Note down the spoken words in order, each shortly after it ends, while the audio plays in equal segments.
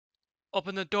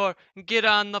Open the door and get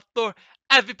on the floor.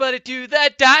 Everybody do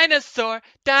that dinosaur,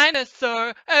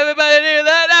 dinosaur. Everybody do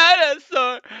that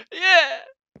dinosaur. Yeah.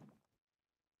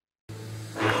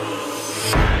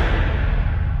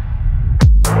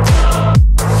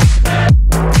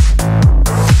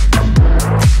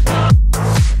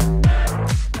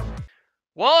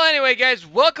 Well, anyway, guys,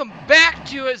 welcome back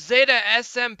to a Zeta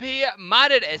SMP,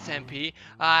 modded SMP.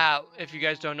 If you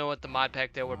guys don't know what the mod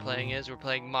pack that we're playing is, we're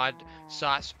playing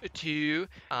Modsauce 2.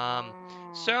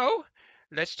 So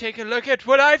let's take a look at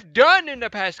what I've done in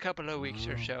the past couple of weeks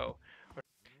or so.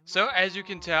 So, as you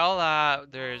can tell,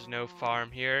 there is no farm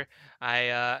here.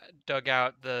 I dug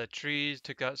out the trees,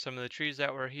 took out some of the trees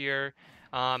that were here.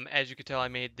 As you can tell, I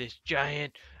made this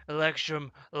giant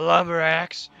Electrum lumber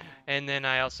axe, and then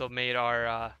I also made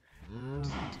our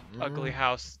ugly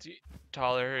house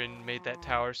taller and made that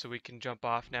tower so we can jump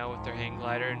off now with our hang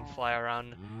glider and fly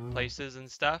around places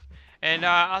and stuff. And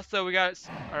also we got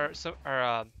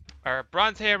our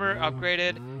bronze hammer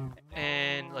upgraded,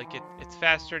 and like it's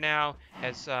faster now,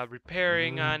 has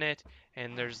repairing on it,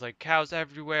 and there's like cows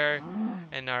everywhere.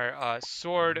 And our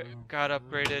sword got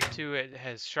upgraded too. It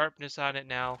has sharpness on it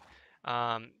now.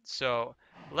 So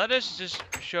let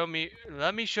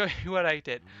me show you what I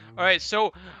did. All right,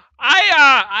 so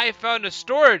I found a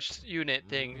storage unit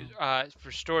thing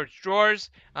for storage drawers.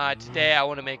 Today I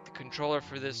want to make the controller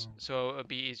for this so it'll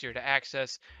be easier to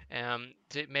access.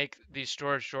 To make these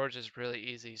storage drawers is really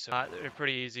easy. So they're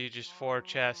pretty easy, just 4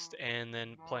 chests and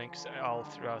then planks all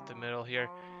throughout the middle here.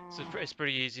 So it's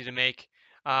pretty easy to make.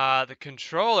 The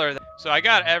controller. So I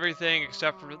got everything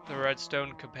except for the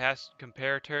redstone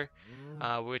comparator,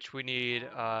 which we need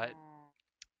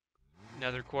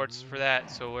nether quartz for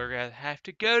that, so we're gonna have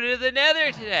to go to the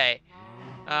nether today.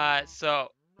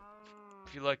 So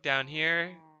if you look down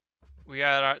here, we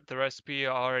got the recipe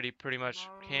already pretty much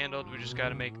handled. We just got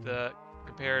to make the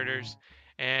comparators,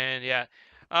 and yeah.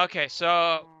 Okay,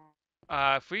 so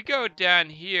if we go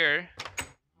down here,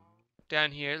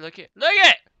 look at look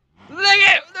what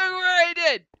I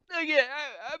did. Look at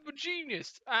I'm a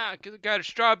genius. Got a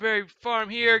strawberry farm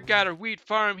here, got a wheat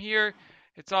farm here.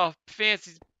 It's all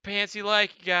fancy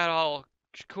like. You got all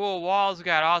cool walls. You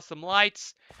got awesome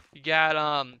lights. You got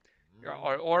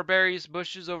our ore berries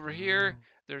bushes over here.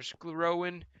 There's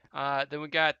growing. Then we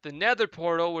got the nether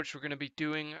portal, which we're gonna be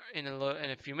doing in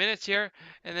a few minutes here.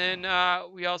 And then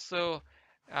we also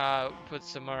put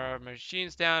some more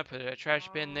machines down, put a trash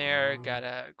bin there, got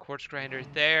a quartz grinder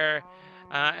there,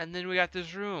 and then we got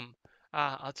this room.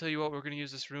 I'll tell you what, we're going to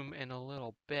use this room in a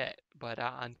little bit, but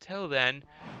until then,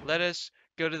 let us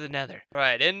go to the nether. All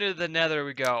right, into the nether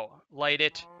we go. Light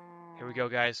it. Here we go,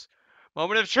 guys.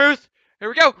 Moment of truth. Here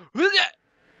we go.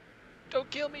 Don't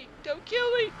kill me. Don't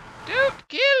kill me. Don't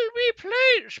kill me,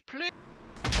 please. Please.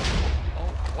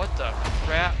 Oh, what the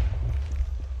crap?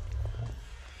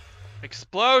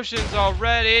 Explosions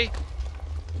already.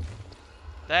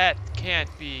 That can't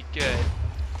be good.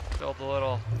 Build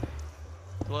a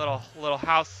little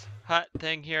house hut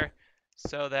thing here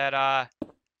so that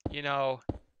you know,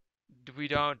 we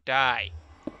don't die.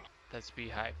 That's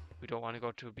beehive. We don't want to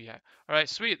go to a beehive. All right,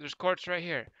 sweet. There's quartz right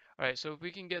here. All right, so if we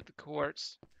can get the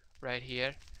quartz right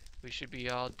here, we should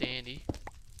be all dandy.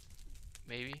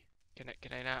 Maybe. Can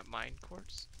I not mine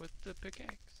quartz with the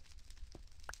pickaxe?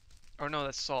 Or no,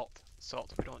 that's salt.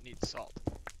 Salt. We don't need salt.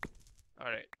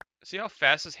 Alright. See how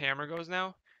fast this hammer goes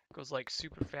now? It goes like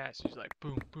super fast. He's like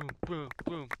boom, boom, boom,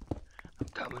 boom. I'm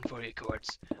coming for you,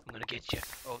 quartz. I'm gonna get you.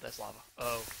 Oh, that's lava.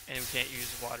 Oh, and we can't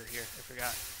use water here. I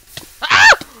forgot. Ah!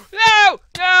 No!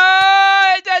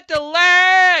 No! That's the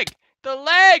lag! The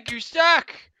lag! You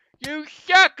suck! You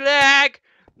suck, lag!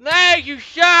 Lag, you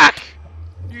suck!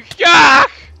 You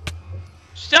suck!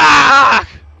 Suck!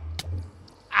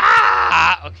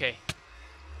 Ah! Okay.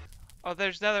 Oh,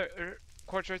 there's another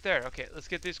quartz right there. Okay, let's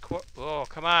get these quartz. Oh,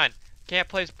 come on. Can't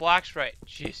place blocks right.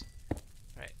 Jeez.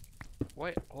 Right.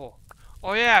 What? Oh.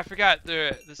 Oh yeah, I forgot.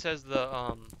 This has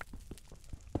the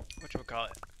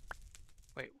whatchamacallit.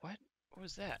 Wait, what? What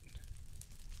was that?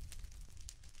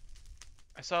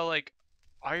 I saw like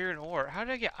iron ore. How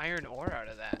did I get iron ore out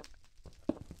of that?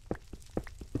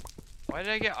 Why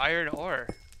did I get iron ore?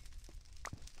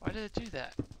 Why did it do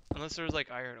that? Unless there was like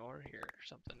iron ore here or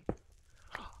something.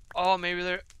 Oh, maybe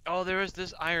there. Oh, there was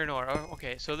this iron ore. Oh,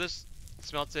 okay, so this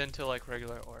smelts into like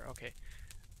regular ore. Okay.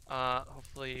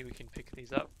 Hopefully we can pick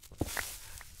these up.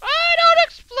 Ah, don't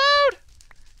explode!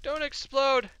 Don't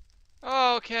explode.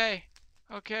 Oh, okay.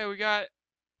 Okay, we got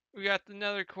the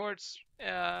nether quartz.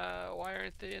 Why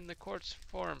aren't they in the quartz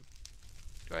form?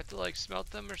 Do I have to like smelt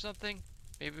them or something?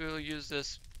 Maybe we'll use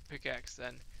this pickaxe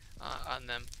then on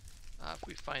them if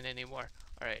we find any more.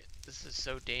 Alright, this is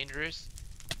so dangerous.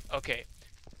 Okay.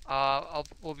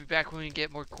 We'll be back when we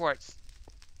get more quartz.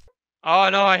 Oh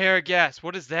no, I hear a gas.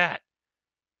 What is that?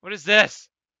 What is this?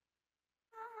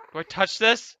 Do I touch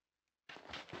this?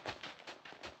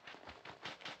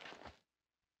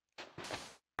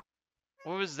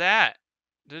 What was that?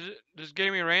 Did it just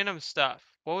gave me random stuff?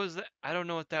 What was that? I don't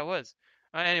know what that was.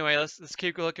 Anyway, let's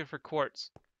keep looking for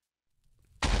quartz.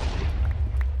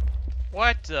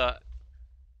 What the?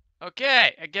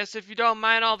 Okay, I guess if you don't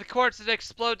mind all the quartz that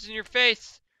explodes in your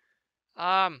face. We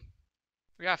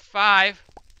got 5.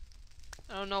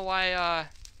 I don't know why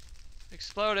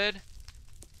exploded.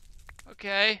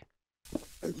 Okay.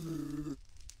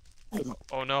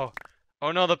 Oh no.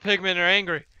 Oh no, the pigmen are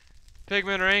angry.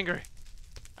 Pigmen are angry.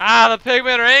 Ah, the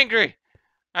pigmen are angry.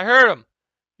 I heard them.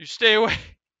 You stay away.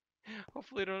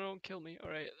 Hopefully they don't kill me.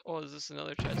 Alright. Oh, is this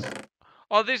another chest?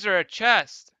 Oh, these are a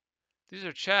chest. These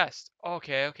are chests.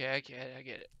 Okay, okay, I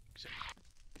get it.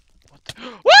 What the,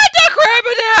 what the crap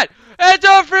is that? It's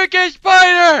a freaking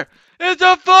spider! It's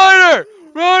a spider!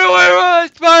 Run away from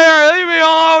the spider! Leave me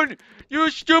alone! You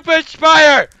stupid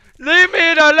spider! Leave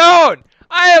me alone!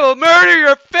 I will murder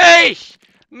your face!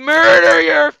 Murder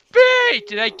your face!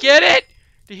 Did I get it?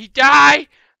 Did he die?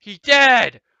 He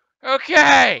dead.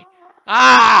 Okay.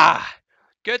 Ah!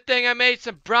 Good thing I made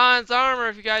some bronze armor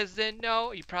if you guys didn't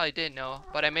know. You probably didn't know,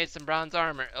 but I made some bronze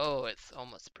armor. Oh, it's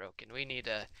almost broken. We need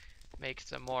to make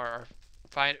some more or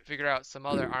figure out some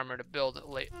other armor to build it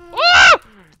late. Oh!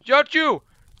 Don't you!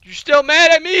 You still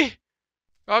mad at me?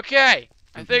 Okay.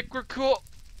 I think we're cool.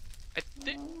 I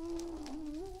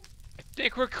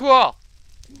think we're cool.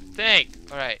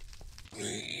 Alright.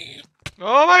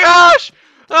 Oh my gosh!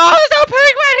 Oh, there's no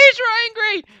pigman! He's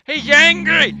angry! He's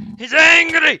angry! He's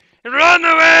angry! Run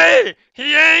away!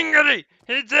 He's angry!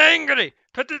 He's angry!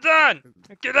 Put it on!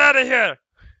 Get out of here!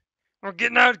 We're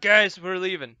getting out, guys. We're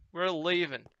leaving. We're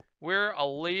leaving. We're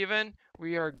leaving.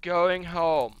 We are going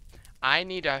home. I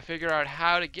need to figure out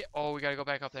how to get... Oh, we gotta go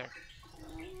back up there.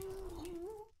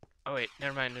 Oh, wait.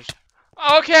 Never mind.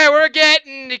 Okay, we're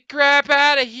getting the crap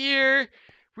out of here.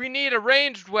 We need a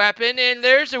ranged weapon, and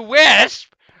there's a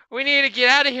wisp. We need to get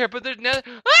out of here, but there's no...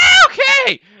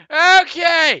 Okay!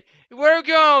 Okay! We're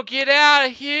gonna get out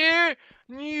of here.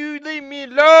 You leave me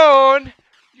alone.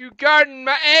 You guarding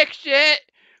my exit.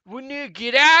 We need to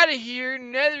get out of here.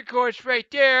 Nether course right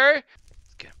there.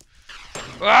 Let's get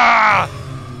him. Ah!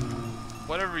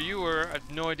 Whatever you were, I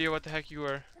have no idea what the heck you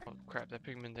were. Oh crap, that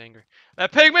pigman's angry.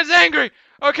 That pigman's angry!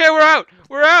 Okay, we're out!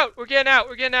 We're out! We're getting out!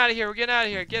 We're getting out of here! We're getting out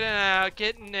of here! Getting out!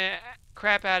 Getting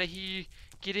crap out of here!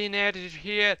 Getting out of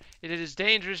here! It is a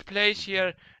dangerous place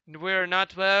here. We're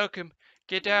not welcome.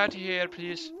 Get out of here,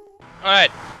 please.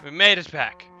 Alright, we made it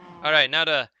back. Alright, now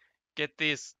to get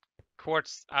these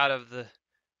quartz out of the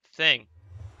thing.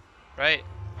 Right?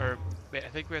 Or, wait, I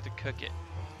think we have to cook it.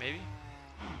 Maybe?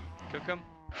 Cook them?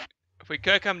 If we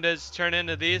cook them, does it turn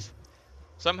into these?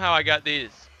 Somehow I got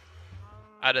these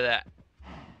out of that.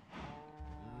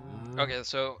 Okay,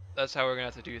 so that's how we're gonna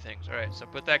have to do things. Alright, so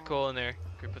put that coal in there.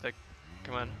 Okay, put that,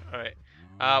 come on, alright.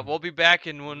 We'll be back,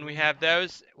 and when we have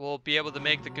those, we'll be able to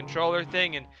make the controller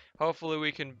thing, and hopefully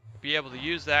we can be able to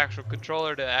use the actual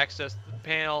controller to access the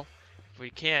panel. If we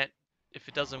can't, if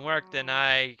it doesn't work, then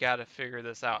I gotta figure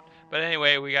this out. But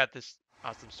anyway, we got this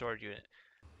awesome storage unit.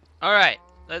 Alright,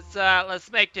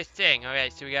 let's make this thing.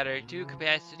 Alright, so we got our 2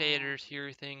 capacitors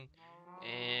here thing.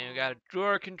 And we got a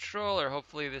drawer controller.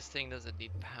 Hopefully this thing doesn't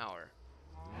need power.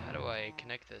 How do I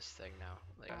connect this thing now?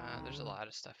 Like, there's a lot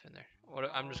of stuff in there.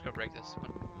 I'm just gonna break this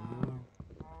one.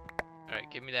 Alright,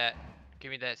 give me that.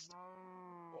 Give me that.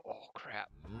 Oh, crap.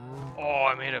 Oh,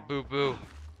 I made a boo-boo.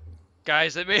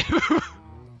 Guys, I made a boo-boo.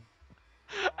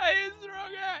 I used the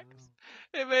wrong axe.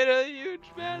 It made a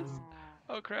huge mess.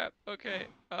 Oh, crap. Okay.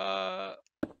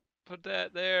 Put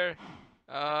that there.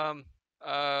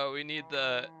 We need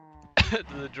the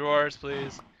the drawers,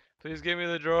 please. Please give me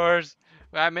the drawers.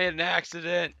 I made an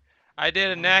accident. I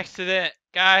did an accident.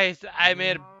 Guys, I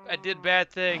did a bad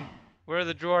thing. Where are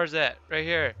the drawers at? Right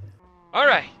here.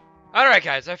 Alright. Alright,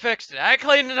 guys, I fixed it. I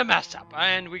cleaned the mess up.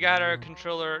 And we got our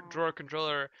drawer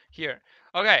controller here.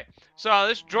 Okay, so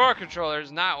this drawer controller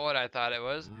is not what I thought it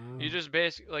was. You just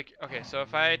basically, like, okay, so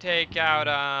if I take out,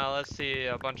 let's see,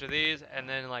 a bunch of these, and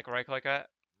then, like, right-click it,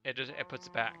 it puts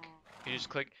it back. You just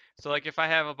click. So, like, if I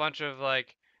have a bunch of,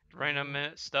 like, random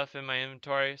stuff in my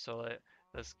inventory, so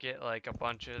let's get, like, a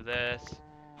bunch of this,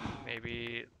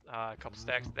 maybe a couple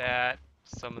stacks of that,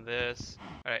 some of this.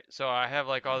 Alright, so I have,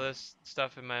 like, all this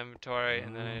stuff in my inventory,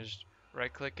 and then I just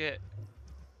right-click it,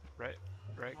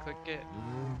 right-click it,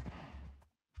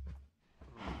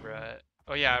 right,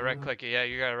 Oh yeah, right click it. Yeah,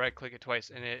 you gotta right click it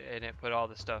twice, and it put all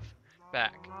the stuff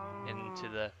back into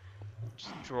the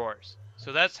drawers.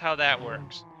 So that's how that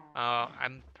works.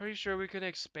 I'm pretty sure we can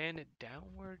expand it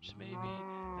downwards maybe,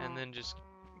 and then just,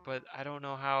 but I don't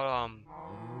know how.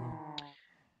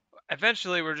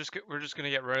 Eventually we're just gonna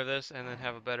get rid of this and then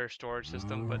have a better storage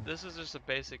system. But this is just a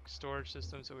basic storage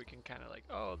system, so we can kind of like,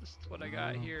 oh, this is what I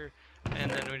got here,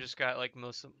 and then we just got like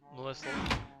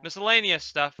miscellaneous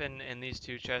stuff in these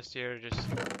two chests here, just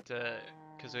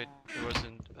because there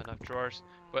wasn't enough drawers.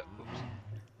 But oops,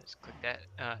 let's click that.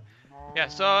 Yeah,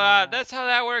 so that's how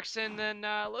that works, and then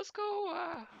let's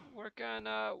go work on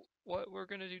what we're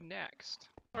gonna do next.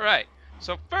 All right.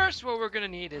 So first, what we're gonna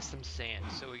need is some sand.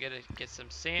 So we gotta get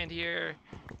some sand here.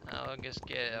 I'll just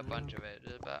get a bunch of it.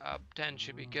 About 10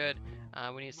 should be good.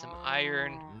 We need some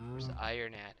iron. Where's the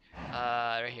iron at?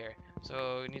 Right here.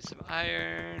 So we need some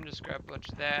iron. Just grab a bunch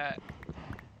of that.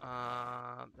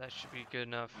 That should be good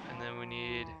enough. And then we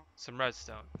need some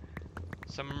redstone.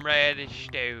 Some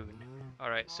redstone. All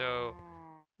right. So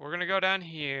we're gonna go down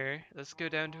here. Let's go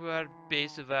down to our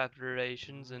base of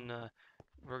operations, and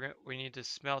we need to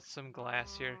smelt some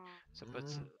glass here. So put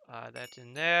that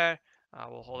in there.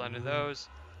 We'll hold on to those,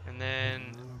 and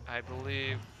then I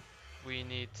believe we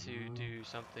need to do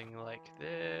something like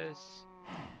this,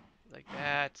 like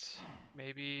that.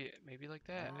 Maybe like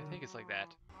that. I think it's like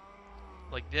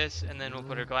this, and then we'll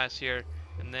put our glass here,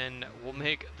 and then we'll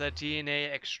make the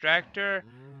DNA extractor,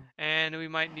 and we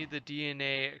might need the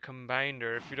DNA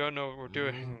combiner. If you don't know what we're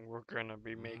doing, we're gonna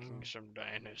be making some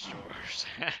dinosaurs.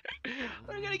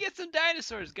 We're gonna get some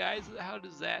dinosaurs, guys. How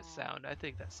does that sound? I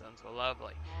think that sounds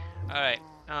lovely. All right.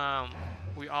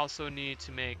 We also need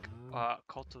to make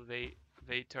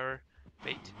cultivator,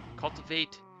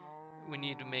 cultivate. We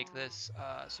need to make this.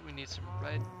 So we need some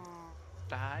red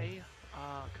dye,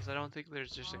 because I don't think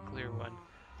there's just a clear one.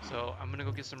 So I'm gonna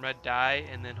go get some red dye,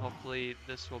 and then hopefully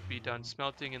this will be done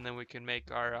smelting, and then we can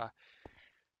make our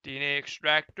DNA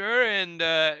extractor and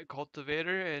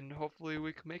cultivator, and hopefully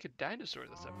we can make a dinosaur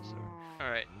this episode. All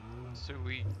right, so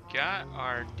we got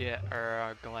our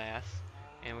glass,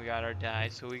 and we got our dye.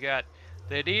 So we got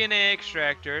the DNA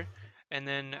extractor, and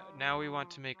then now we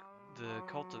want to make the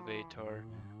cultivator.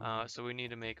 So we need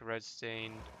to make red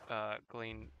stain,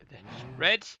 glean,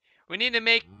 red. We need to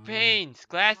make panes,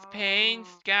 glass panes,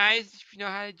 guys. If you know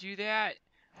how to do that,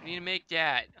 we need to make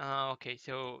that. Okay,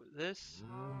 so this,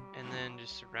 and then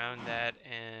just surround that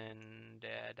and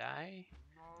dye.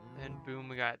 Then boom,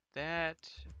 we got that.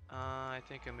 I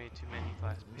think I made too many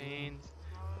glass panes,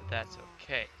 but that's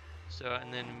okay. So,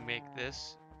 and then make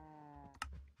this.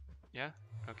 Yeah?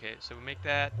 Okay, so we make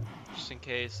that just in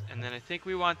case. And then I think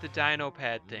we want the dino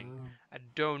pad thing. I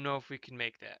don't know if we can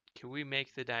make that. Can we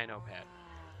make the dino pad?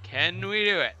 Can we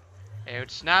do it?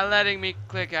 It's not letting me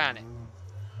click on it.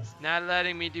 It's not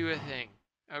letting me do a thing.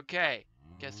 Okay,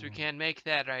 guess we can't make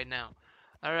that right now.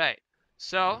 Alright,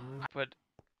 so I put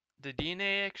the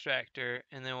DNA extractor,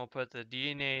 and then we'll put the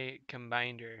DNA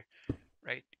combiner,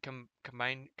 right?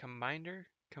 Combinator.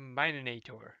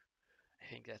 I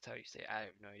think that's how you say it. I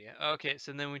have no idea. Okay,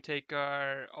 so then we take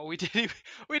our. Oh, we didn't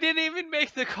even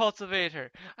make the cultivator.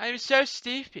 I'm so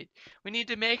stupid. We need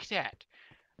to make that.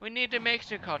 We need to make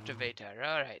the cultivator.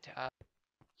 All right.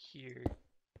 Here.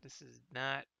 This is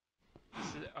not.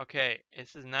 This is okay.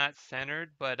 This is not centered,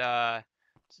 but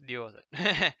let's deal with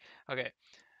it. Okay.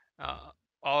 Uh,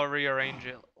 I'll rearrange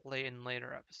it in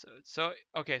later episodes. So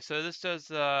okay, so this does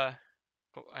oh,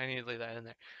 I need to leave that in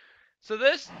there. So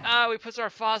this we put our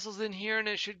fossils in here, and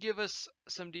it should give us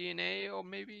some DNA, or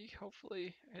maybe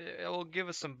hopefully it will give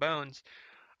us some bones.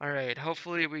 All right,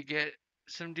 hopefully we get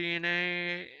some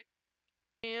DNA.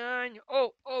 And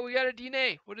oh, we got a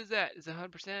DNA. What is that? Is it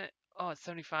 100%? Oh, it's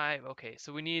 75. Okay,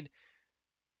 so we need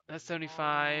that's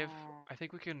 75. I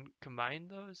think we can combine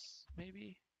those,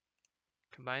 maybe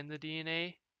combine the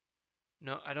DNA.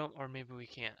 No, I don't, or maybe we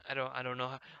can't. I don't know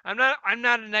how. I'm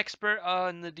not an expert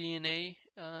on the DNA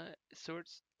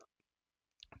sorts.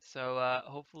 So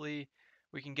hopefully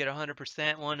we can get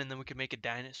 100% one, and then we can make a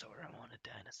dinosaur. I want a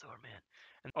dinosaur, man.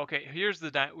 And okay, here's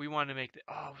the we want to make the.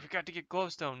 Oh, we got to get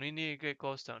glowstone. We need to get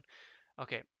glowstone.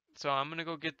 Okay, so I'm gonna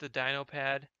go get the dino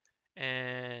pad,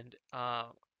 and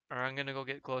or I'm gonna go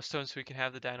get glowstone so we can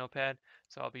have the dino pad.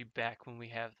 So I'll be back when we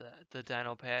have the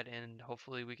dino pad, and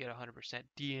hopefully we get 100%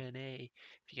 DNA.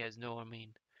 If you guys know what I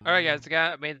mean. All right, guys,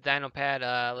 made the dino pad.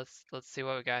 Let's see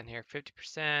what we got in here.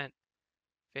 50%,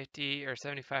 50 or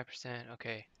 75%.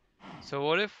 Okay. So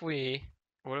what if we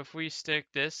stick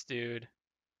this dude?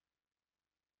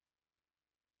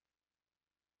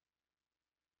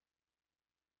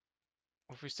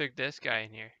 What if we stick this guy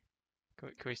in here?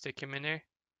 Can we stick him in there?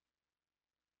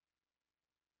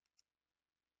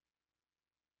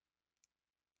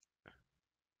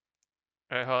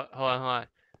 All right, hold on, hold on.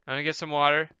 I'm gonna get some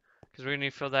water because we're gonna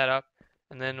need to fill that up,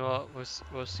 and then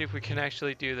we'll see if we can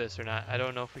actually do this or not. I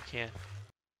don't know if we can.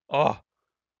 Oh,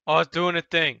 oh, it's doing a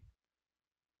thing.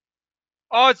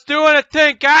 Oh, it's doing a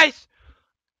thing, guys.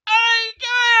 Oh, it's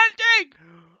doing a thing.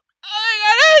 Oh my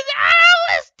goodness! Oh,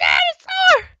 it's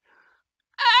Dinosaur!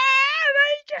 Oh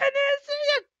my goodness!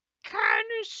 It's a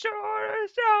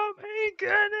Carnosaurus! Oh my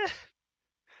goodness!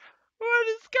 What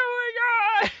is going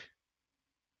on?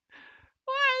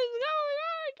 What is going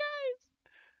on, guys?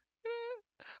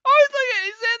 Oh, look at it!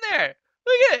 He's in there!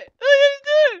 Look at it! Look at what he's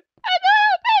doing! Hello,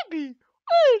 baby!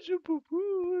 Oh, it's a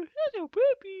boo-boo! Hello,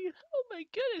 baby! Oh my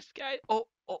goodness, guys! Oh,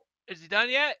 oh, is he done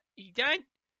yet? He done?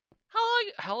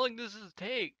 How long does this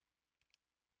take?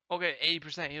 Okay,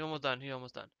 80%. He's almost done. He's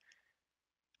almost done.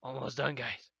 Almost done,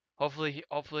 guys. Hopefully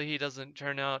he doesn't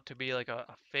turn out to be like a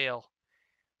fail.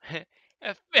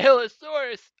 A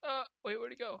failosaurus. Wait,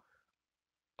 where'd he go?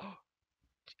 Oh,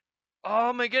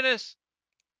 oh my goodness.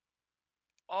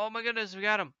 Oh my goodness, we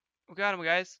got him. We got him,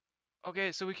 guys.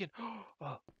 Okay, so we can. Oh,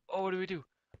 oh, what do we do?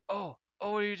 Oh,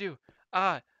 what do you do?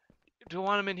 Don't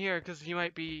want him in here because he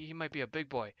might be a big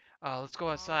boy. Let's go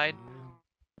outside.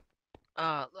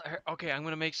 Okay, I'm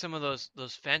gonna make some of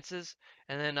those fences,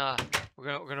 and then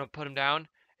we're gonna put him down,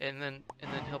 and then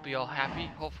he'll be all happy,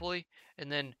 hopefully,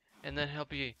 and then he'll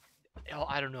be. Oh,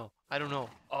 I don't know. Oh,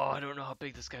 I don't know how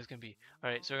big this guy's gonna be.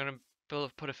 All right, so we're gonna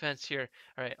put a fence here.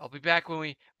 All right, I'll be back when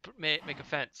we make a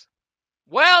fence.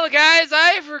 Well, guys,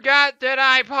 I forgot that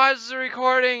I paused the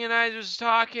recording and I was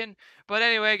talking. But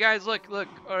anyway, guys, look.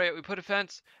 All right, we put a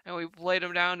fence and we laid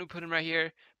him down. We put him right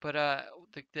here. But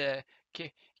the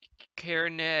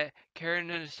Carnosaurus,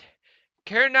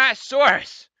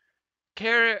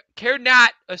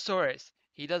 Carnosaurus.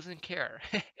 He doesn't care.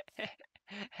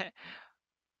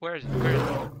 Where is it? Where is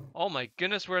it? Oh my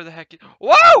goodness, where the heck is?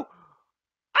 Whoa!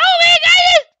 Oh my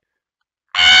goodness!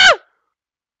 Ah!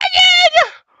 Again!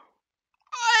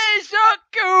 Oh, it's so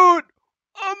cute!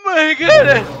 Oh my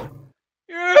goodness!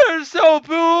 You're so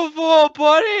beautiful,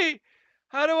 buddy!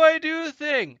 How do I do the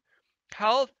thing?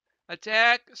 Health,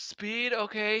 attack, speed,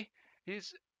 okay.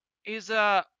 He's it's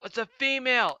a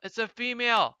female. It's a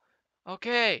female.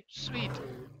 Okay, sweet.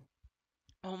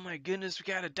 Oh my goodness, we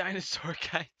got a dinosaur,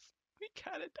 guys. We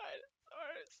got a dinosaur.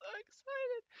 I'm so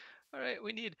excited. All right,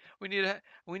 we need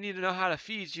to know how to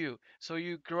feed you so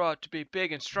you grow up to be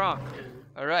big and strong.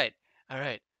 All right. All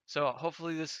right. So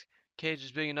hopefully this cage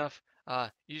is big enough.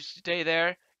 You stay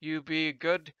there. You be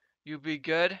good. You be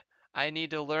good. I need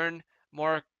to learn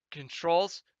more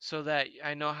controls so that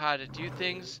I know how to do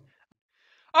things.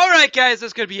 Alright guys,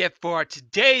 that's going to be it for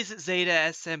today's Zeta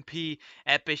SMP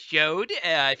episode.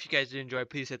 If you guys did enjoy,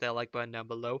 please hit that like button down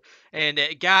below. And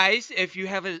guys, if you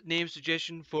have a name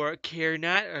suggestion for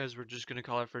Carnot, as we're just going to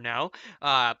call it for now,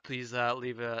 please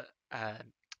leave a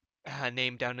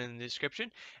name down in the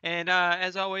description. And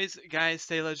as always, guys,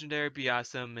 stay legendary, be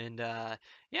awesome, and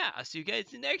yeah, I'll see you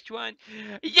guys in the next one.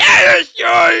 Yes,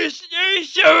 yours! You're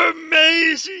so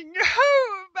amazing!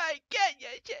 Oh my god,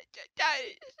 you're such a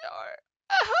dinosaur!